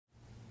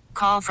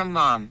Call from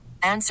mom.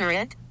 Answer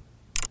it.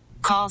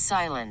 Call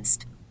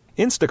silenced.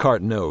 Instacart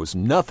knows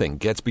nothing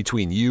gets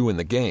between you and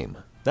the game.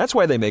 That's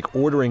why they make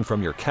ordering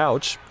from your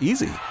couch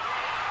easy.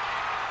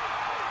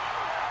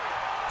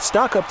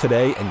 Stock up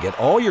today and get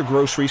all your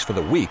groceries for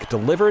the week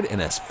delivered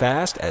in as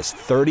fast as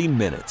 30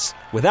 minutes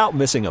without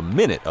missing a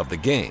minute of the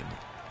game.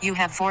 You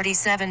have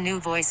 47 new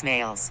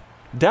voicemails.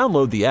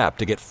 Download the app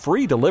to get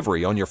free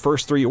delivery on your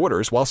first 3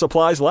 orders while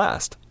supplies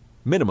last.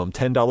 Minimum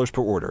 $10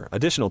 per order.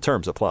 Additional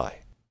terms apply.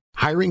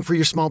 Hiring for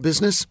your small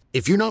business?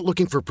 If you're not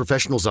looking for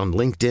professionals on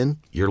LinkedIn,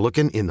 you're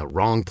looking in the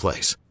wrong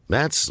place.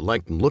 That's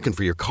like looking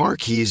for your car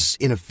keys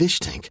in a fish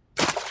tank.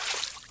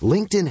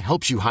 LinkedIn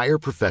helps you hire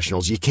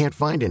professionals you can't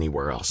find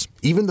anywhere else,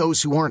 even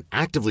those who aren't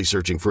actively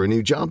searching for a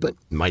new job but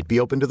might be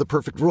open to the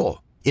perfect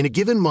role. In a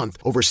given month,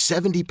 over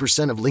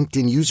 70% of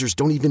LinkedIn users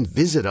don't even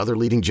visit other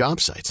leading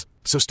job sites.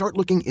 So start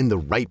looking in the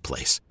right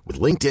place. With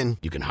LinkedIn,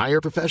 you can hire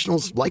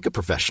professionals like a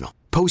professional.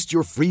 Post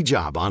your free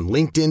job on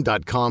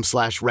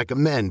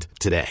linkedin.com/recommend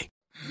today.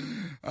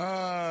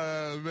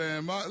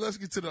 Man, let's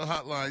get to the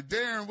hotline.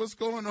 Darren, what's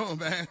going on,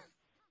 man?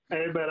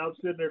 Hey, man, I'm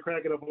sitting there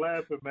cracking up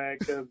laughing, man,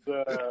 because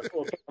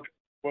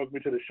welcome me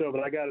to the show.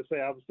 But I got to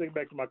say, I was thinking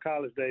back to my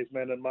college days,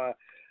 man, and my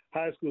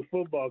high school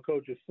football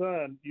coach's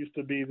son used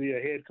to be the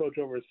head coach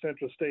over at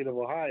Central State of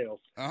Ohio.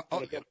 And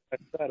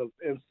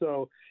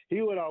so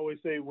he would always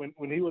say when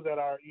he was at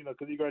our,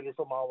 because he graduated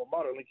from my alma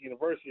mater, Lincoln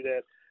University,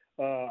 that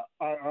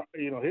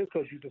his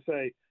coach used to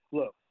say,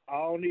 look, I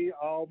don't need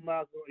all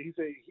Malcolm.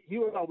 He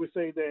would always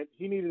say that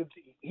he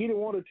didn't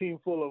want a team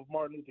full of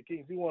Martin Luther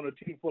Kings. He wanted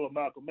a team full of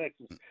Malcolm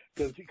X's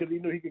because he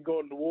knew he could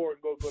go into war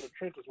and go to the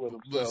trenches with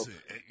him. Listen,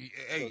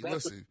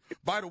 listen.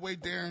 By the way,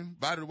 Darren.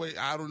 I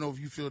don't know if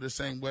you feel the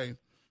same way.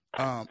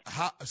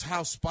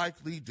 How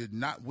Spike Lee did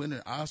not win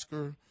an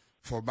Oscar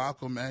for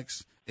Malcolm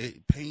X,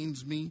 it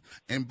pains me.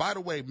 And by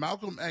the way,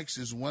 Malcolm X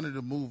is one of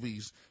the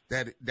movies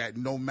that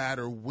no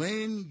matter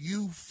when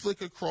you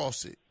flick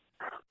across it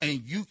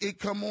and it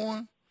come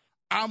on,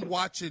 I'm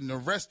watching the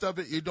rest of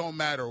it. It don't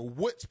matter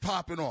what's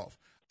popping off.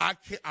 I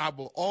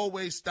will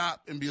always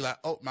stop and be like,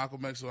 oh,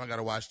 Malcolm X, I got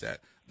to watch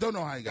that. Don't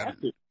know how you got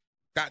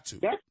to.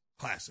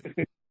 Classic.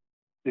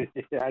 Yeah,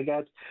 I got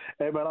you.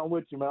 Hey, man, I'm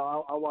with you, man.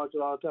 I watch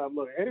it all the time.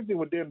 Look, anything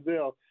with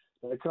Denzel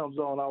that comes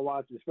on, I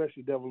watch it,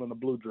 especially Devil in the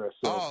Blue Dress.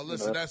 So,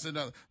 listen, that's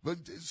another. But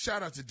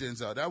shout out to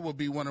Denzel. That would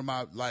be one of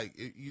my,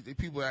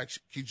 people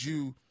actually, could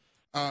you,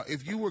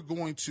 if you were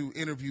going to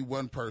interview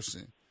one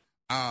person,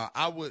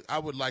 I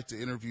would like to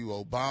interview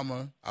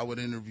Obama. I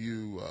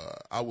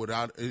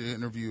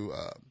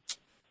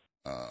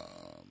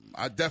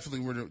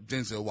definitely would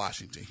Denzel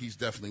Washington. He's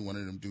definitely one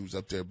of them dudes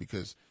up there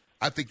because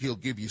I think he'll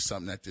give you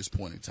something at this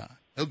point in time.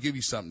 He'll give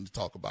you something to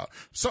talk about.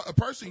 So a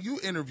person you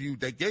interviewed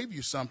that gave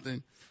you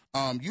something,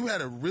 you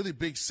had a really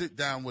big sit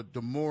down with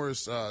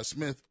DeMaurice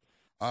Smith,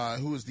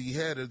 who is the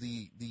head of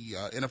the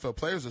NFL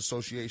Players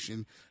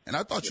Association, and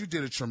I thought you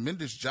did a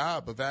tremendous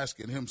job of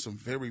asking him some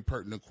very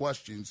pertinent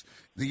questions.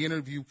 The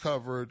interview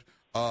covered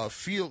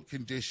field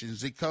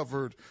conditions. It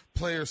covered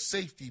player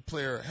safety,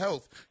 player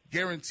health,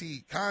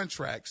 guaranteed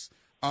contracts.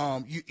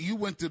 You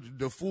went through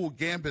the full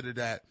gambit of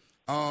that.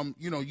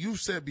 You've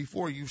said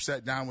before, you've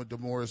sat down with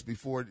DeMaurice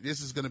before. This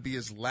is going to be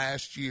his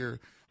last year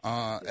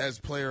as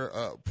player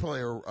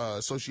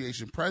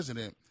association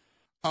president.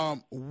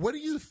 What do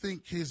you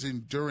think his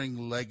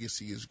enduring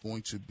legacy is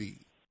going to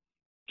be?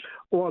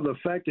 Well, the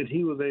fact that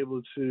he was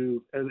able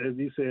to, as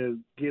he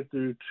said, get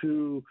through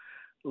 2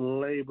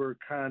 labor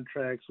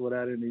contracts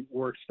without any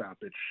work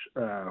stoppage,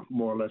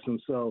 more or less.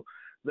 And so,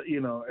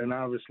 and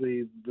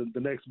obviously the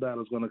next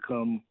battle is going to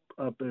come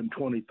up in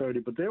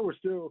 2030. But there were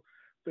still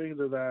things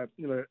that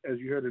as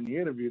you heard in the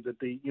interview, that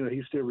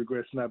he still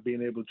regrets not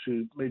being able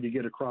to maybe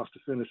get across the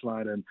finish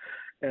line.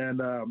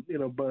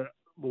 But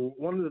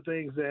one of the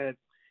things that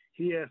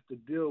he has to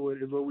deal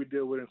with is what we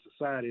deal with in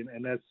society,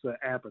 and that's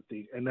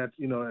apathy, and that's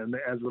and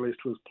as it relates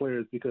to his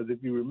players. Because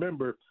if you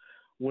remember,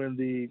 when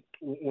the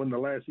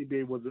last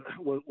CBA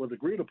was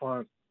agreed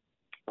upon,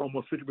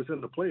 almost 50%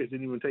 of the players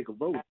didn't even take a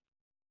vote,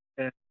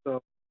 and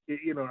so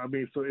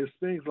so it's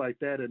things like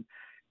that,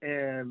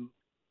 and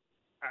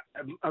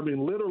I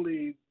mean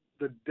literally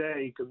the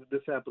day, because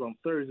this happened on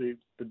Thursday,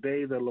 the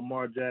day that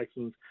Lamar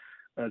Jackson's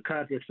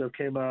contract stuff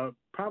came out,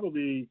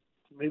 probably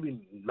maybe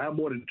not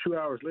more than 2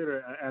 hours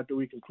later after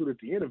we concluded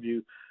the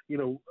interview,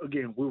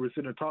 again, we were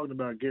sitting there talking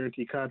about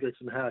guaranteed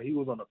contracts and how he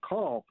was on a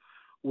call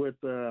with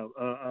some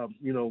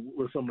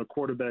of the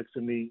quarterbacks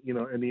in the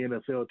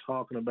NFL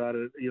talking about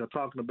it,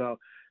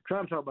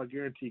 trying to talk about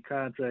guaranteed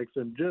contracts.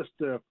 And just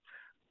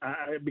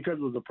because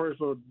it was a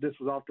personal, this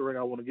was off the record,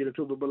 I want to get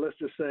into it, but let's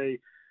just say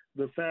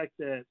the fact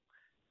that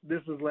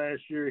this was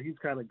last year, he's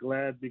kind of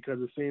glad because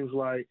it seems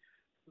like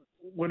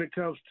when it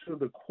comes to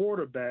the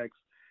quarterbacks,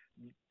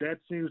 that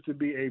seems to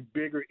be a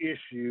bigger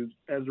issue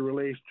as it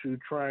relates to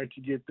trying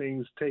to get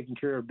things taken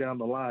care of down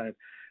the line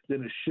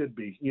than it should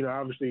be.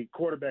 Obviously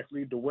quarterbacks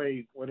lead the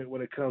way when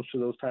it comes to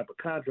those type of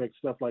contracts,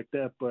 stuff like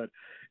that, but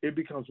it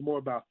becomes more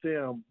about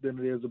them than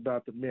it is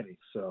about the many.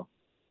 So.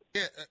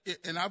 Yeah.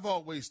 And I've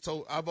always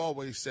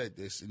said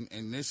this,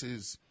 and this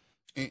is,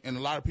 and a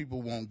lot of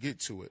people won't get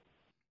to it.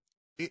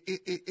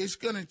 It's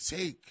gonna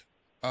take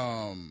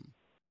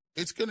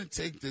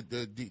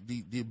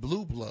the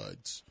blue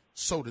bloods,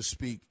 so to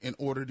speak, in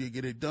order to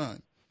get it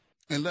done.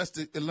 Unless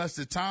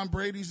the Tom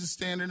Brady's is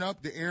standing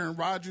up, the Aaron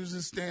Rodgers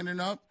is standing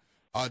up,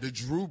 the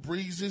Drew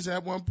Breeses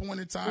at one point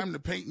in time, the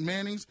Peyton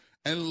Mannings,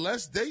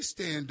 unless they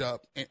stand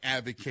up and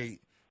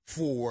advocate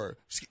for,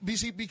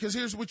 because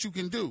here's what you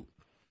can do.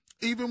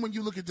 Even when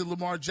you look at the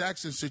Lamar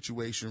Jackson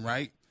situation,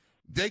 right?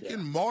 They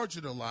can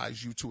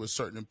marginalize you to a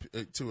certain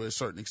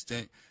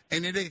extent,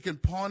 and then they can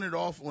pawn it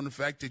off on the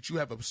fact that you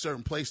have a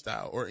certain play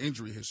style or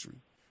injury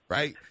history,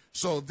 right?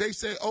 So if they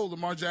say, "Oh,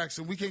 Lamar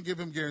Jackson, we can't give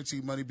him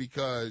guaranteed money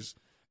because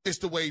it's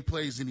the way he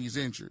plays and he's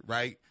injured,"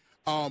 right?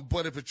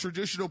 But if a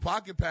traditional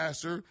pocket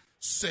passer,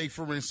 say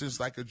for instance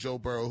like a Joe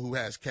Burrow who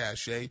has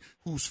cachet,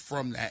 who's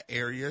from that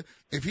area,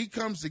 if he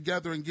comes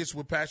together and gets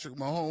with Patrick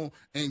Mahomes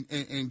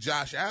and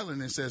Josh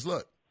Allen and says,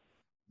 "Look,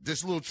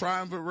 this little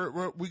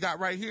triumvirate we got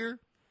right here.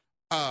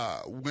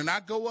 When I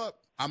go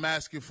up, I'm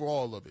asking for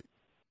all of it,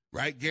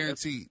 right?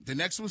 Guaranteed." The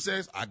next one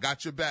says, "I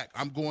got your back.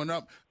 I'm going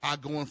up. I'm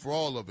going for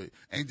all of it."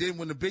 And then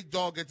when the big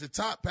dog at the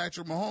top,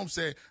 Patrick Mahomes,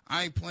 said,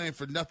 "I ain't playing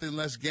for nothing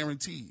less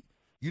guaranteed."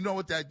 You know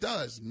what that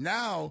does?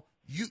 Now,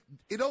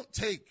 it don't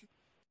take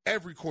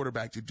every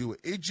quarterback to do it.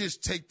 It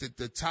just take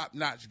the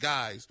top-notch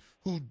guys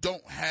who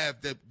don't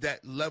have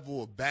that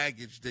level of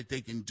baggage that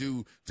they can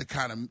do to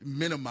kind of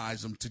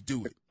minimize them to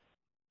do it.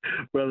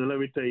 Brother, let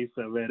me tell you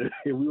something, man.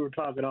 If we were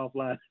talking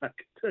offline, I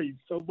could tell you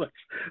so much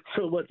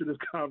of this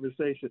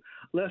conversation.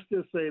 Let's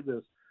just say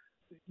this.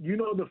 You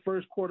know the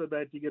first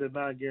quarterback to get a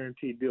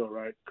non-guaranteed deal,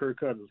 right? Kirk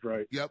Cousins,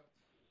 right? Yep.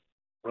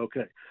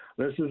 Okay.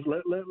 Let's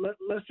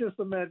just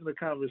imagine a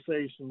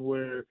conversation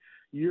where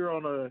you're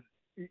on a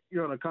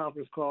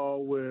conference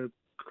call with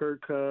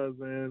Kirk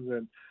Cousins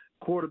and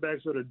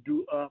quarterbacks that are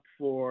due up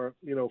for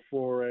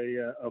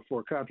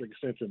a contract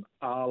extension,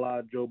 a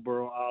la Joe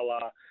Burrow, a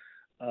la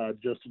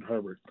Justin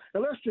Herbert.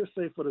 And let's just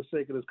say, for the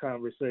sake of this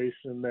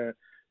conversation, that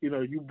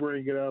you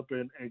bring it up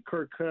and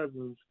Kirk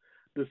Cousins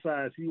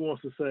decides he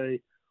wants to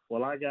say,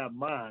 "Well, I got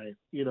mine,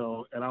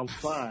 and I'm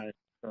fine."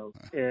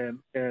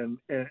 And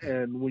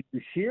when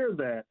you hear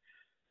that,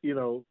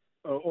 or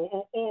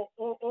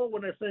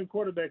when that same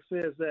quarterback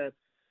says that,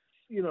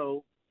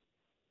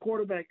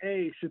 quarterback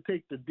A should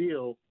take the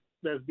deal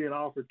that's being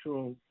offered to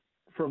him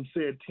from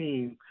said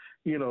team,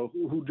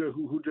 who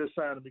just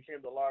signed and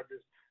became the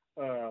largest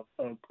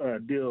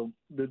deal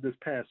this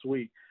past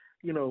week.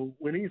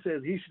 When he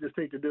says he should just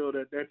take the deal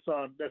that's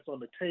on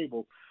the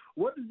table,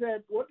 what does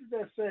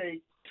that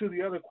say to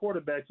the other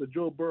quarterbacks, of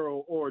Joe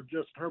Burrow or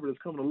Justin Herbert, is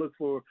coming to look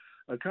for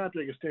a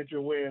contract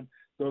extension when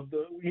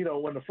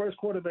when the first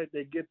quarterback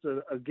that gets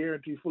a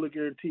fully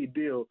guaranteed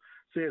deal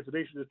says that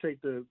they should just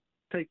take the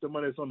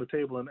money that's on the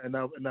table and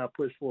not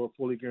push for a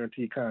fully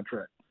guaranteed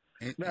contract?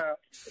 Now,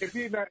 if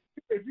you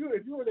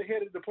were the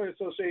head of the Players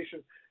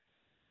Association,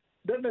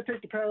 doesn't that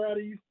take the power out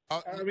of you?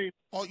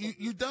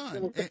 You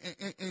done,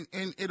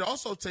 and it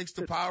also takes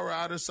the power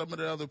out of some of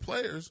the other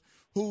players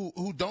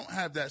who don't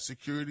have that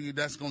security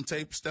that's going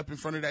to step in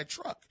front of that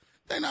truck.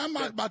 Then I'm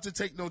not about to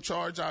take no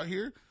charge out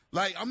here.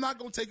 Like, I'm not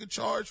going to take a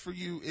charge for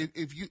you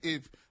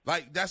if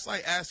that's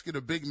like asking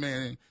a big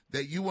man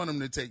that you want him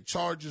to take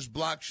charges,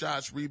 block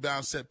shots,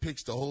 rebounds, set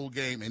picks the whole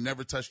game and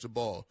never touch the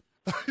ball.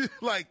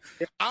 Like,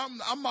 I'm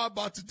not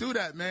about to do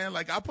that, man.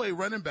 Like, I play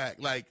running back.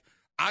 Like,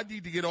 I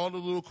need to get all the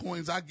little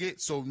coins I get.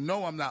 So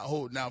no, I'm not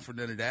holding out for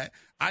none of that.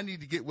 I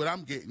need to get what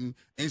I'm getting.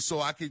 And so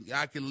I can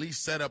at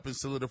least set up and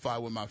solidify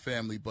with my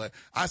family. But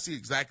I see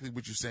exactly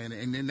what you're saying.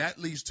 And then that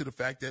leads to the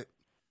fact that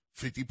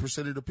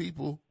 50% of the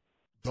people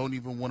don't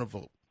even want to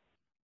vote.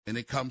 And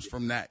it comes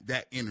from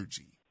that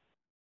energy.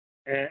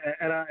 And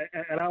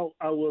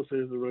I will say,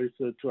 as it relates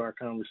to our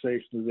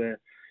conversation, is that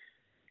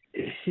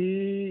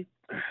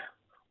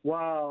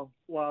while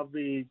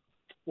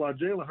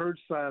Jalen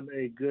Hurts signed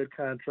a good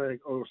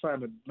contract, or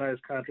signed a nice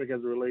contract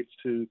as it relates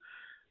to,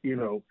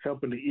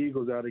 helping the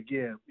Eagles out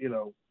again,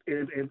 in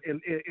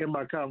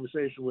my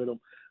conversation with him,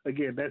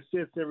 again, that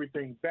sets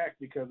everything back,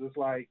 because it's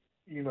like,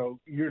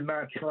 you're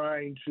not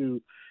trying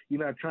to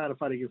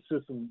fight against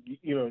system.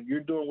 You're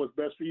doing what's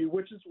best for you,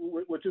 which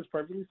is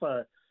perfectly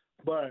fine.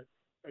 But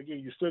again,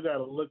 you still got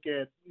to look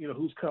at,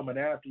 who's coming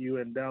after you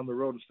and down the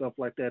road and stuff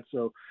like that.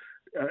 So,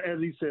 as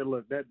he said,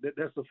 look, that's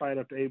the fight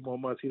after 8 more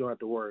months he don't have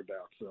to worry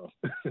about. So,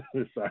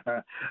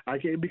 I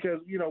can't,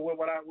 because,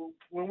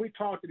 when we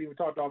talked, and even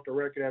talked off the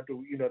record after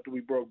we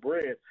broke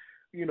bread,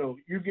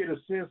 you get a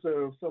sense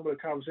of some of the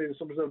conversations,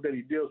 some of the stuff that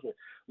he deals with.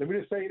 Let me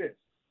just say this.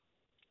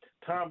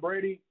 Tom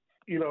Brady,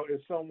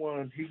 is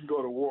someone he can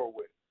go to war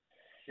with.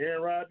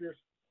 Aaron Rodgers,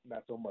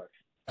 not so much.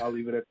 I'll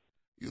leave it at that.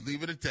 You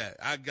leave it at that.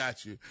 I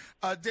got you.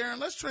 Darren,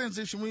 let's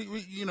transition.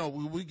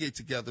 We get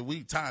together.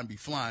 Time be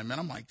flying, man.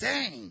 I'm like,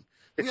 dang,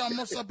 we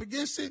almost up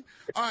against it.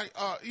 All right,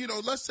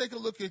 let's take a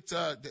look at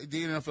the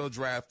NFL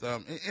draft.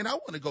 And I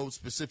want to go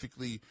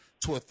specifically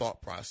to a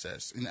thought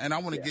process. And I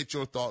want to get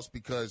your thoughts,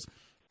 because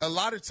a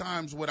lot of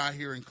times what I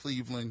hear in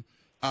Cleveland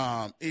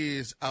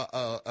is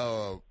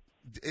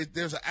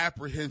there's an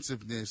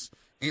apprehensiveness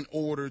in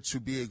order to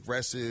be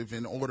aggressive,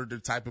 in order the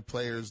type of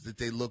players that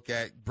they look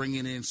at,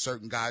 bringing in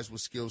certain guys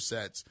with skill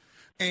sets.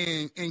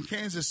 And in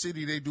Kansas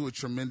City, they do a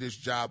tremendous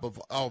job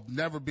of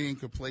never being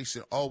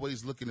complacent,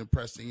 always looking to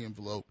press the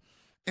envelope.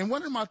 And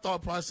one of my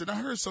thought process, I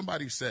heard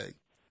somebody say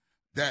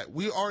that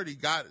we already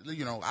got,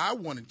 I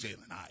wanted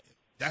Jalen Hyatt.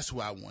 That's who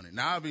I wanted.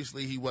 Now,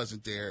 obviously, he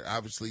wasn't there.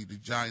 Obviously, the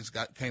Giants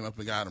came up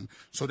and got him,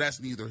 so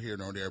that's neither here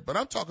nor there. But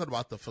I'm talking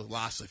about the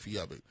philosophy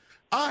of it.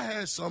 I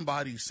had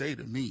somebody say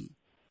to me,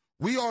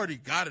 we already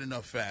got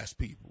enough fast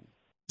people.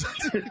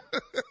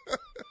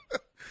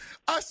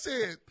 I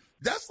said,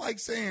 that's like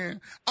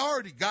saying, I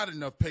already got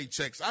enough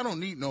paychecks. I don't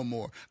need no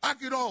more. I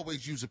could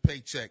always use a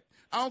paycheck.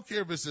 I don't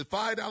care if it's a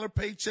 $5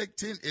 paycheck,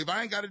 10. If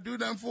I ain't got to do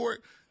nothing for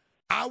it,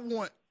 I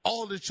want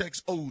all the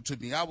checks owed to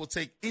me. I will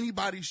take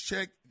anybody's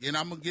check, and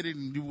I'm going to get it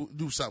and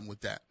do something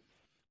with that.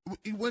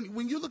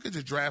 When you look at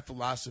the draft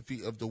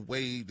philosophy of the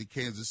way the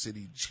Kansas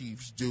City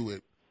Chiefs do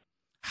it,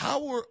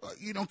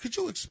 could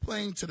you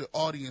explain to the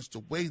audience the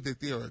way that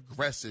they are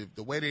aggressive,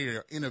 the way they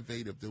are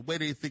innovative, the way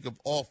they think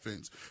of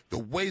offense, the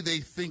way they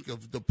think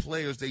of the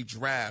players they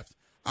draft,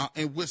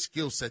 and what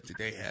skill set do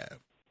they have?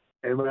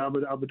 And I'm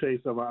gonna tell you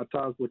something. I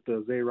talked with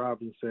Zay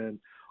Robinson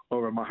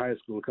over at my high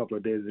school a couple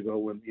of days ago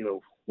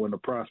when the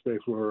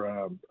prospects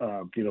were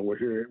we're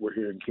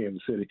here in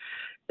Kansas City,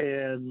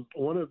 and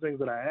one of the things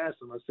that I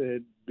asked him, I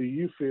said, do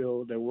you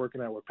feel that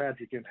working out with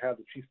Patrick and how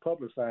the Chiefs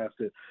publicized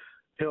it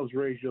helps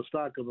raise your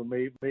stock up and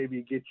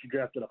maybe get you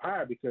drafted up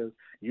higher, because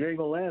you ain't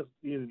gonna last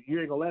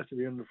to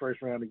the end of the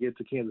first round to get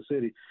to Kansas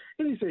City?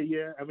 And he said,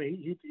 yeah. I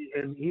mean,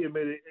 he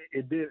admitted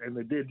it did, and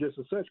it did just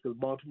as such because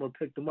Baltimore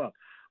picked him up.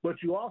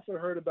 But you also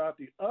heard about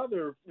the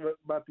other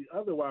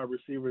wide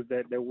receivers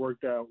that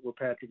worked out with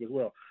Patrick as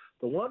well.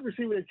 The one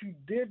receiver that you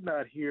did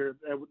not hear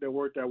that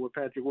worked out with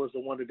Patrick was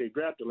the one that they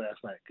drafted last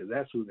night, because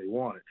that's who they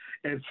wanted.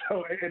 And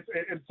so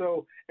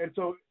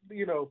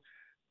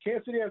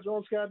Kansas City has their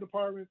own scouting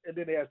department, and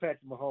then they have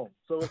Patrick Mahomes.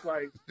 So it's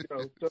like,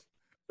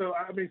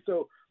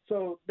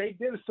 so they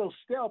did it so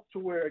stealth to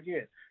where,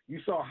 again, you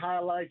saw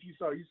highlights, you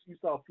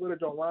saw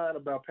footage online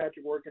about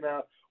Patrick working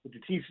out with the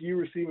TCU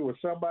receiver with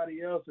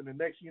somebody else, and the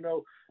next,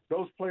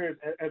 those players,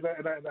 and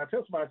I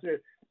tell somebody, I said,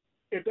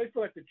 if they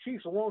feel like the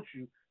Chiefs want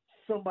you,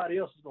 somebody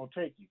else is going to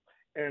take you.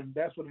 And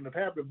that's what ended up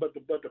happening. But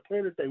the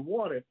player that they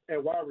wanted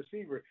at wide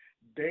receiver,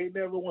 they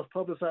never once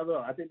publicized it.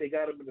 I think they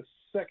got him in the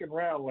second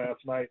round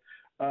last night,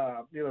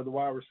 the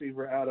wide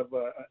receiver out of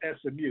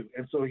SMU.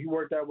 And so he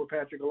worked out with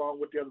Patrick along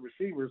with the other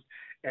receivers,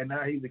 and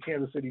now he's the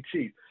Kansas City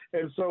Chief.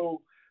 And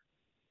so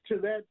to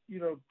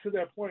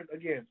that point,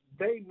 again,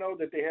 they know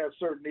that they have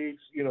certain needs.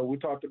 We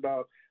talked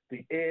about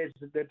the edge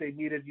that they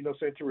needed,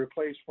 say, to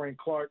replace Frank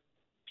Clark.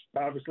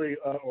 Obviously,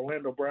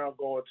 Orlando Brown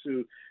going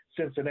to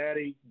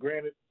Cincinnati.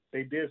 Granted,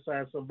 they did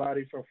sign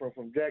somebody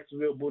from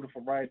Jacksonville, moving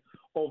from right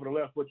over the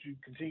left, but you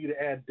continue to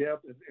add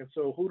depth. And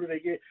so who do they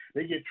get?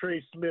 They get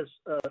Trey Smith's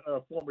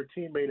former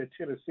teammate at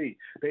Tennessee.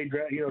 They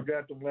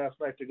drafted him last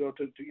night to go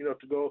to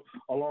go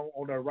along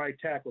on the right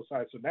tackle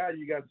side. So now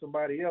you got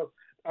somebody else.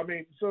 I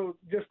mean, so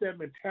just that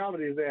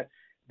mentality is that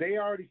they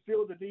already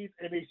feel the needs,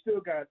 and they still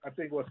got, I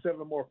think,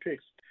 7 more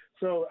picks.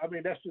 So, I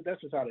mean, that's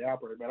just how they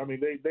operate, man. I mean,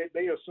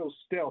 they are so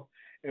stealth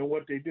in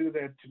what they do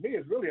that, to me,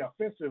 is really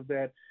offensive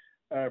that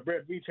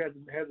Brett Veach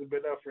hasn't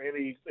been up for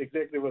any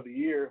Executive of the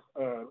Year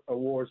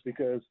awards,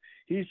 because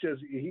this is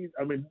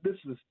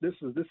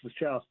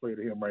child's play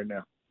to him right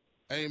now.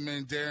 Hey,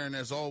 man, Darren,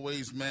 as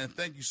always, man,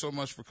 thank you so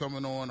much for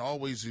coming on.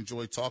 Always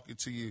enjoy talking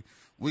to you.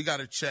 We got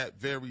to chat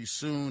very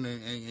soon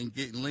and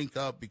get link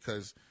up,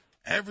 because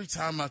every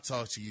time I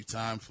talk to you,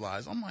 time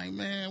flies. I'm like,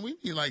 man, we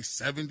need like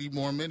 70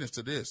 more minutes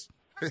to this.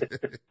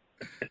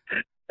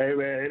 Hey,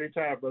 man,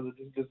 anytime, brother.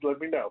 Just let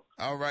me know.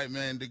 All right,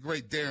 man. The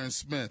great Darren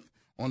Smith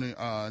on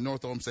the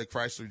North Olmsted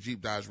Chrysler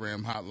Jeep Dodge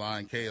Ram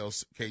hotline,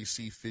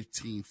 KC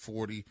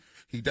 1540.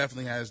 He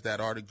definitely has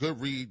that article.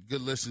 Good read,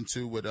 good listen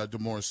to with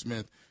DeMaurice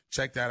Smith.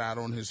 Check that out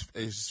on his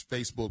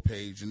Facebook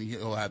page, and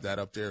he'll have that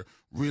up there.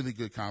 Really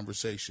good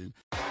conversation.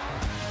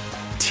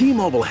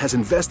 T-Mobile has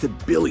invested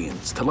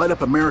billions to light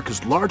up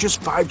America's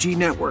largest 5G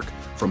network,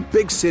 from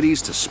big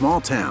cities to small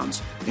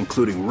towns,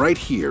 including right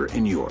here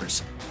in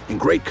yours. And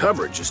great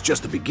coverage is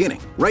just the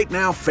beginning. Right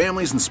now,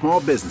 families and small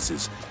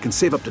businesses can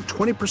save up to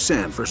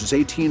 20% versus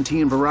AT&T and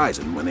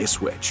Verizon when they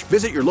switch.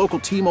 Visit your local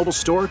T-Mobile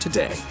store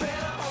today.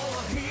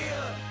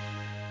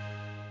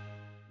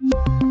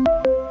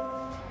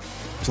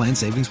 Plan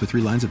savings with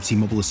 3 lines of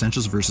T-Mobile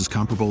Essentials versus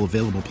comparable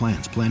available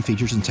plans. Plan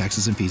features and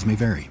taxes and fees may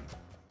vary.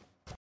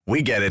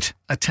 We get it.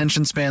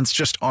 Attention spans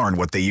just aren't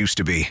what they used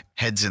to be.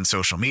 Heads in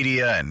social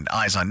media and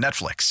eyes on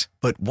Netflix.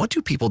 But what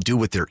do people do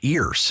with their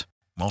ears?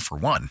 Well, for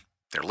one,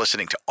 they're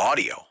listening to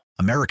audio.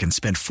 Americans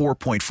spend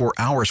 4.4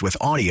 hours with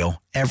audio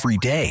every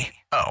day.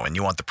 Oh, and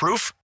you want the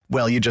proof?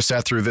 Well, you just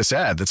sat through this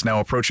ad that's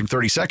now approaching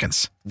 30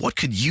 seconds. What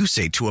could you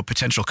say to a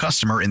potential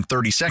customer in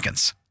 30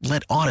 seconds?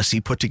 Let Odyssey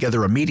put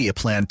together a media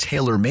plan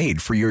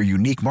tailor-made for your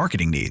unique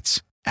marketing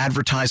needs.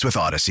 Advertise with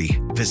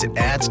Odyssey. Visit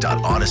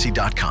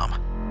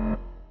ads.odyssey.com.